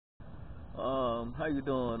How you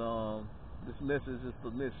doing? This message is for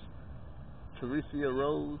Miss Teresa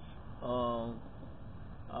Rose. Um,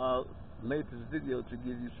 I made this video to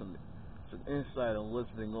give you some insight on what's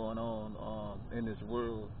been going on in this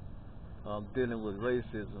world dealing with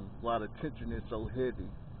racism. Why the tension is so heavy.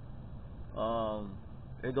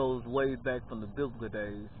 It goes way back from the biblical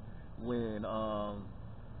days when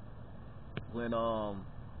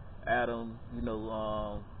Adam,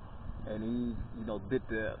 and Eve, bit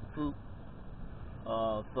the fruit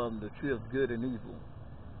from the tree of good and evil.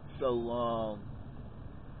 So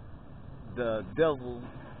the devil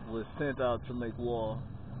was sent out to make war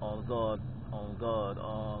on God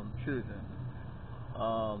children.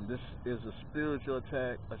 This is a spiritual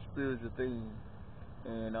attack, a spiritual thing,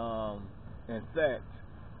 and in fact,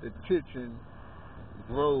 the tension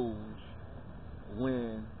grows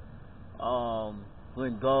when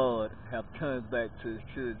God have turned back to His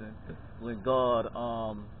children, when God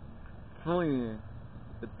freeing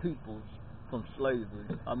the peoples from slavery.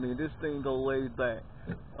 I mean, this thing go way back.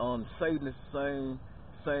 Satan is the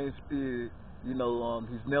same spirit. He's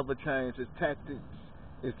never changed. His tactics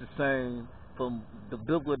is the same from the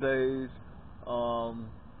biblical days all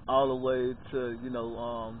the way to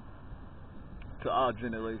our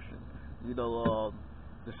generation.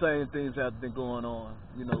 The same things have been going on.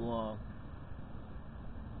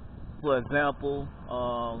 For example,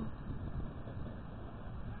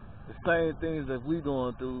 the same things that we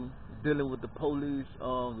going through, dealing with the police,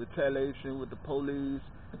 retaliation with the police,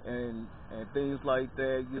 and things like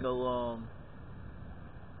that.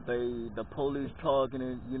 The police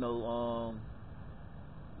targeting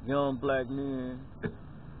young black men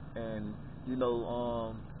and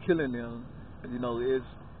killing them.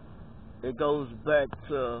 It goes back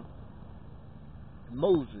to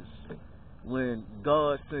Moses, when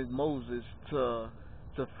God sent Moses to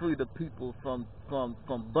free the people from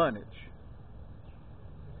bondage,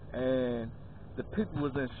 and the people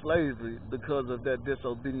was in slavery because of their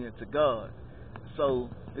disobedience to God. So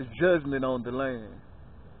it's judgment on the land.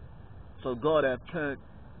 So God have turned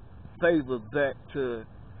favor back to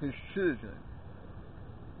His children.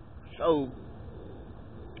 So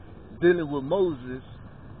dealing with Moses,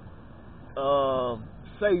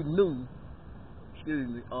 Satan knew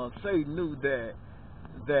that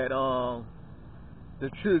the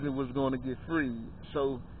children was going to get freed.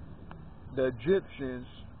 So the Egyptians,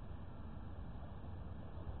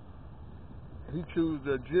 he chose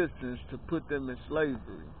the Egyptians to put them in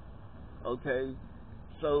slavery. Okay,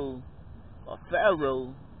 so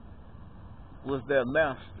Pharaoh was their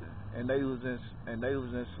master, and they was in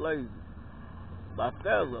slavery by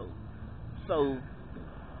Pharaoh. So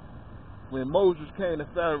when Moses came to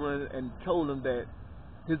Pharaoh and told him that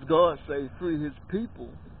his God say free His people,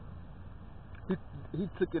 he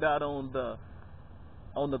took it out on the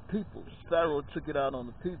peoples. Pharaoh took it out on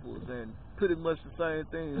the peoples, and pretty much the same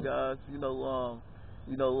thing, guys.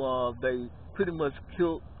 They pretty much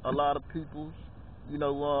killed a lot of peoples.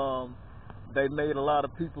 They made a lot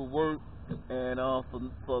of people work, and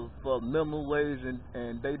for minimum wage,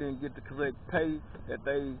 and they didn't get the correct pay that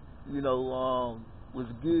they was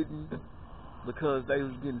getting, because they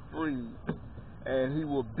was getting freed. And he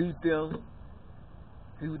would beat them.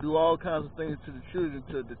 He would do all kinds of things to the children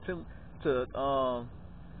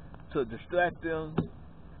to distract them,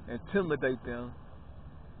 intimidate them,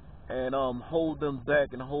 and hold them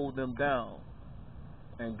back and hold them down.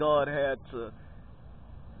 And God had to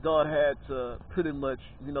pretty much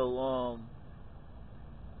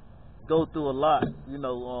go through a lot,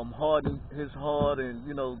 harden His heart, and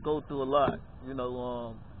go through a lot,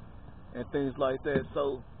 and things like that.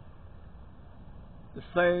 So the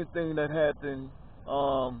same thing that happened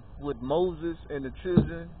with Moses and the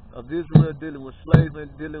children of Israel, dealing with slavery,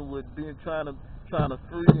 dealing with trying to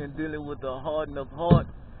free, and dealing with the hardening of heart.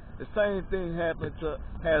 The same thing happened to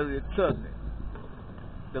Harriet Tubman.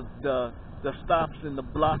 The stops and the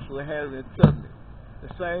blocks with Harriet Tubman.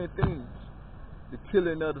 The same things. The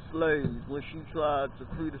killing of the slaves, when she tried to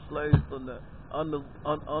free the slaves from the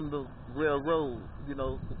under railroad.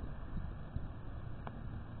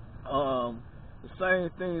 The same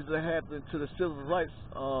things that happened to the civil rights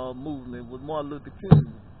movement with Martin Luther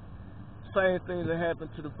King. Same things that happened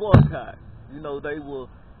to the boycott.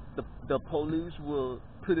 The police will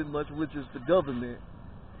pretty much, which is the government,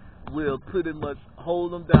 will pretty much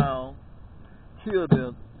hold them down, kill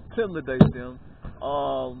them, intimidate them,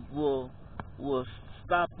 will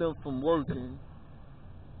stop them from working,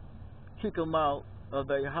 kick them out of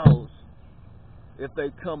their house if they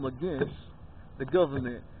come against the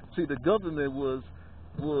government. See, the government was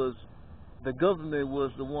the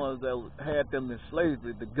ones that had them in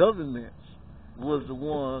slavery. The governments was the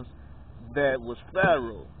ones that was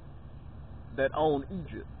Pharaoh that owned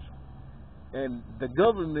Egypt, and the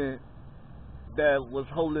government that was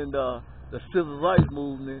holding the civil rights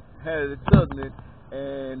movement had the covenant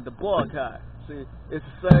and the boycott. See, it's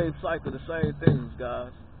the same cycle, the same things,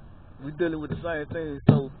 guys. We're dealing with the same things.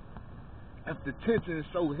 So if the tension is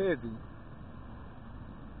so heavy,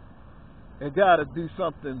 it got to be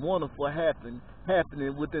something wonderful happening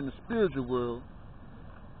within the spiritual world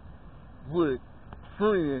with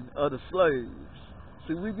freeing of the slaves.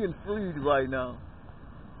 See, we're getting freed right now,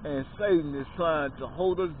 and Satan is trying to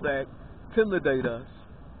hold us back, intimidate us,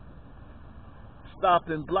 stop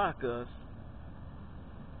and block us.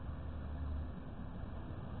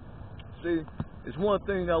 See, it's one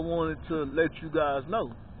thing I wanted to let you guys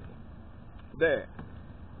know, that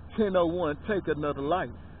 1001 take another life.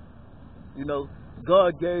 You know,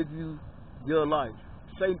 God gave you your life.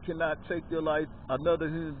 Satan cannot take your life. Another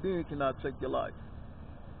human being cannot take your life.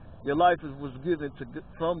 Your life was given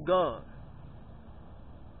from God.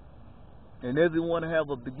 And everyone have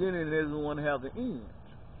a beginning and everyone have an end.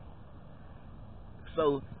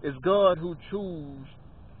 So it's God who chooses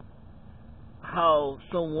how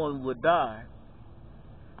someone would die,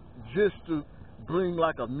 just to bring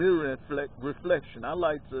like a mirror reflection. I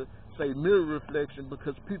like to say mirror reflection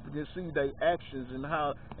because people can see their actions and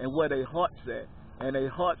how and where their heart's at, and their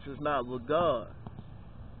hearts is not with God.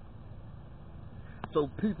 So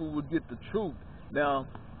people will get the truth. Now,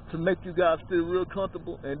 to make you guys feel real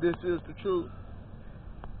comfortable, and this is the truth,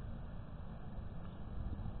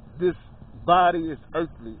 this body is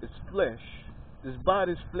earthly, it's flesh. This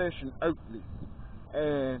body is flesh and earthly,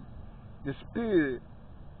 and the spirit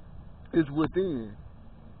is within.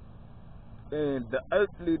 And the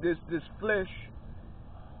earthly, this flesh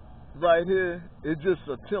right here is just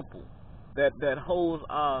a temple that holds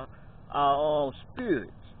our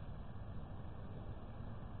spirits.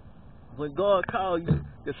 When God calls you,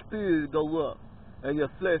 your spirit go up, and your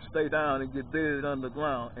flesh stay down and get buried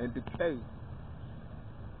underground and decay.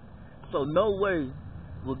 So no way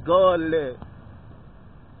will God let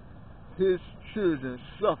His children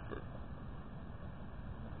suffer.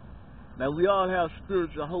 Now, we all have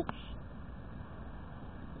spiritual hopes.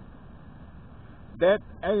 That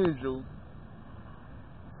angel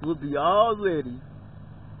will be already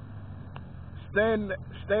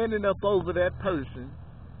standing up over that person,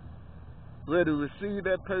 ready to receive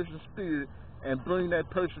that person's spirit and bring that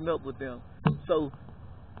person up with them. So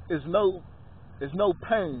it's no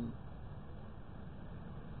pain.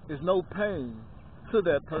 There's no pain to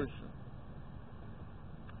that person.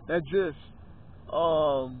 That's just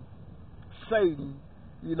Satan,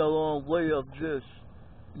 way of just,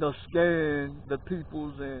 scaring the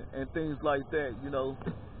peoples and things like that,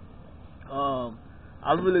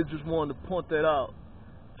 I really just wanted to point that out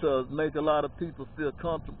to make a lot of people feel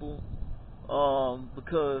comfortable,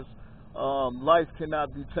 because life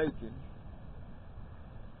cannot be taken.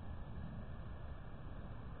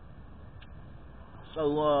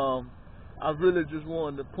 So I really just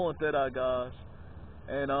wanted to point that out, guys,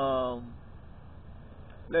 and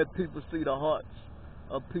let people see the hearts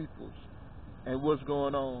of peoples and what's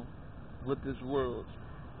going on with this world.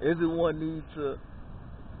 Everyone needs to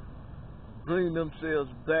bring themselves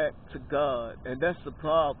back to God, and that's the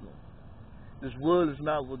problem. This world is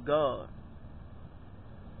not with God.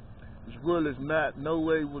 This world is not no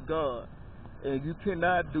way with God, and you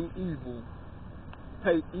cannot do evil,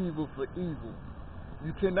 pay evil for evil.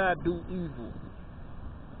 You cannot do evil.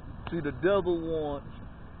 See, the devil wants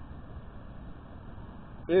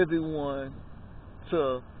everyone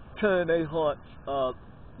to turn their hearts,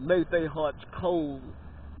 make their hearts cold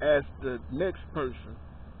as the next person,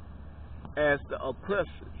 as the oppressors.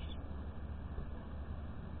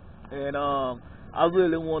 And I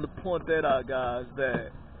really want to point that out, guys,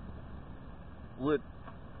 that with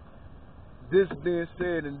this being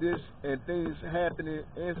said and things happening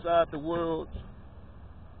inside the world,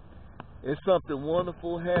 it's something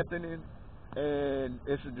wonderful happening, and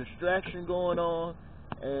it's a distraction going on,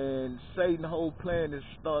 and Satan's whole plan is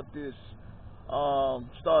start this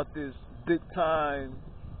big time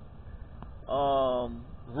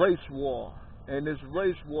race war, and this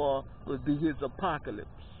race war would be his apocalypse.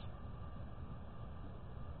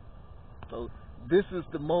 So this is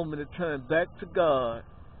the moment to turn back to God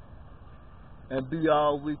and be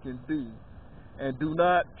all we can be, and do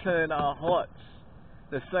not turn our hearts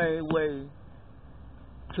the same way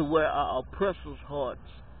to where our oppressors' hearts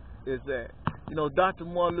is at. Dr.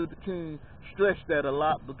 Martin Luther King stressed that a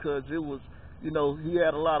lot, because it was, he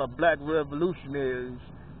had a lot of black revolutionaries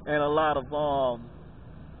and a lot of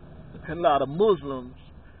Muslims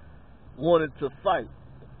wanted to fight,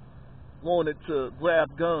 wanted to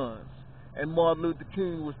grab guns, and Martin Luther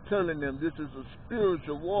King was telling them this is a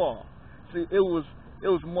spiritual war. See, it was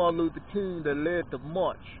Martin Luther King that led the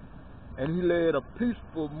march, and he led a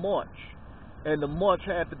peaceful march, and the march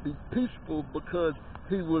had to be peaceful because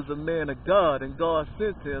he was a man of God, and God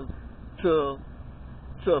sent him to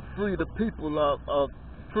free the people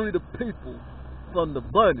free the people from the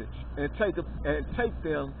bondage and take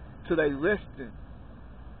them to their resting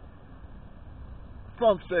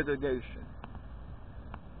from segregation.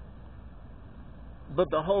 But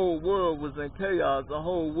the whole world was in chaos. The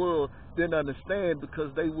whole world didn't understand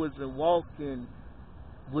because they wasn't walking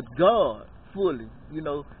with God fully. You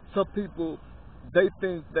know, some people, they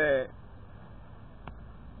think that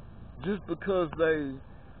just because they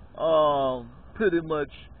pretty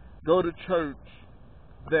much go to church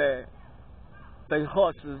that their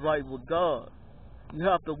hearts is right with God. You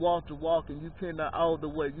have to walk the walk, and you cannot all the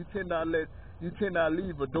way. You cannot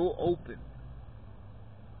leave a door open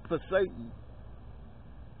for Satan.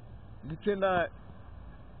 You cannot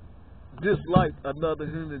dislike another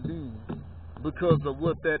human being because of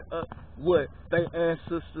what their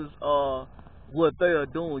ancestors are, what they are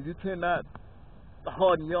doing. You cannot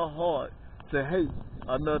harden your heart to hate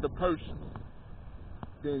another person.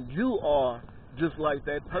 Then you are just like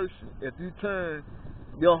that person. If you turn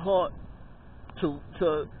your heart to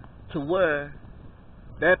where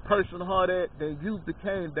that person's heart at, then you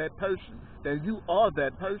became that person. Then you are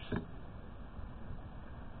that person.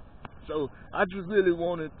 So I just really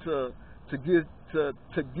wanted to give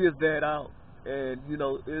that out, and you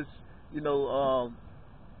know, it's, you know,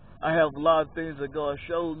 I have a lot of things that God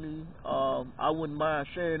showed me. I wouldn't mind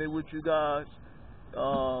sharing it with you guys.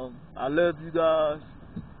 I love you guys,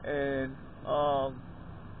 and I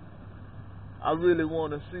really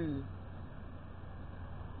want to see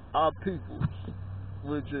our peoples,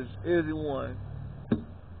 which is everyone,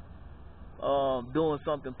 doing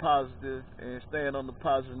something positive and staying on the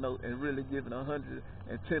positive note and really giving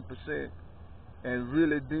 110% and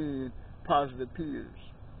really being positive peers.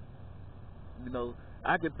 You know,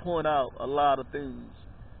 I could point out a lot of things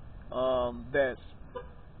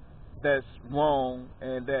that's wrong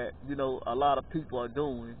and that, you know, a lot of people are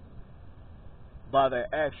doing by their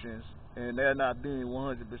actions, and they're not being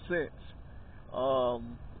 100%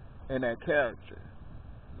 in that character.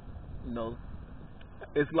 You know,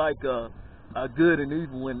 it's like a good and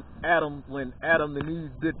evil. When Adam and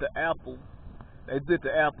Eve bit the apple, they bit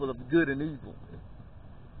the apple of good and evil.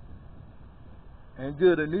 And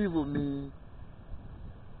good and evil mean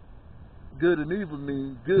good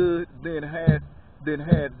then had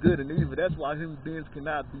good and evil. That's why human beings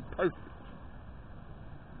cannot be perfect.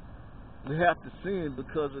 We have to sin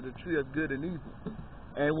because of the tree of good and evil.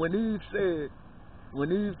 And when Eve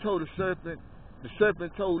told the serpent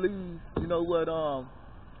told Eve, you know what,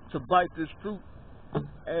 to bite this fruit,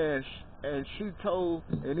 and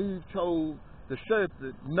Eve told the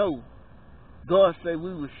serpent, no. God said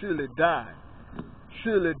we will surely die.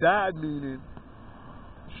 Surely die meaning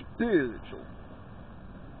spiritual.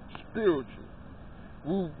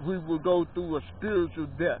 We will go through a spiritual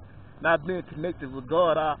death. Not being connected with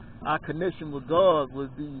God, our connection with God will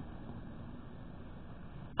be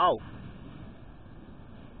off.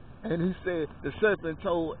 And he said, the serpent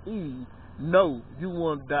told Eve, no, you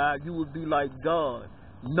won't die. You will be like God,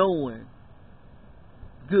 knowing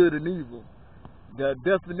good and evil. The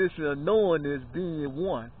definition of knowing is being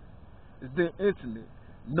one. It's being intimate,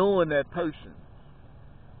 knowing that person.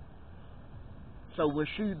 So when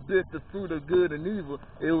she bit the fruit of good and evil,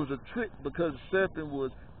 it was a trick because the serpent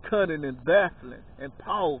was cunning and baffling and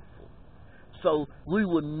powerful. So we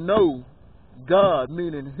would know God,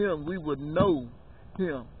 meaning him. We would know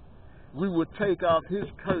him. We would take off his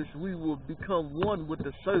curse. We would become one with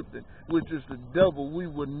the serpent, which is the devil. We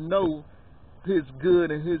would know his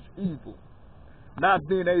good and his evil. Not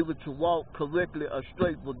being able to walk correctly or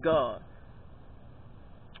straight with God.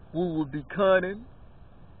 We would be cunning.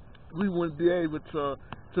 We wouldn't be able to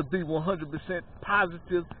be 100%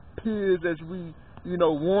 positive peers as we, you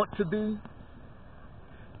know, want to be.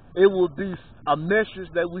 It would be a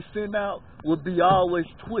message that we send out would be always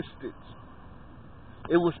twisted.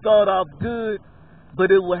 It will start off good,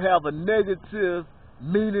 but it will have a negative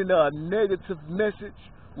meaning or a negative message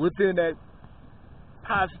within that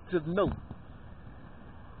positive note.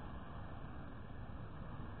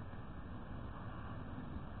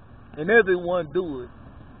 And everyone do it.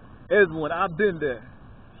 Everyone, I've been there.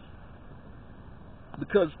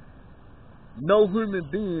 Because no human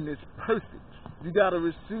being is perfect. You got to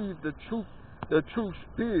receive the true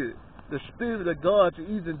spirit, the spirit of God to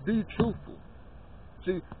even be truthful.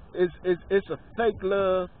 See, it's a fake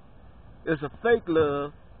love. It's a fake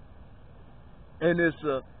love, and it's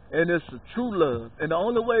and it's a true love. And the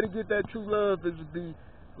only way to get that true love is to be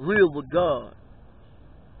real with God.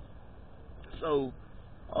 So,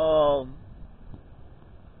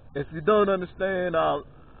 if you don't understand,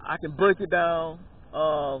 I can break it down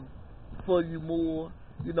for you more.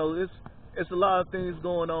 You know, it's a lot of things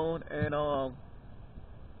going on, and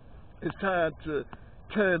it's time to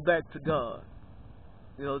turn back to God.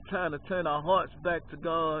 You know, trying to turn our hearts back to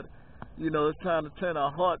God. You know, it's time to turn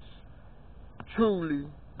our hearts truly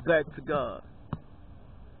back to God.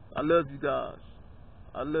 I love you guys.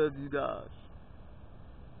 I love you guys.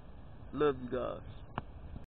 Love you guys.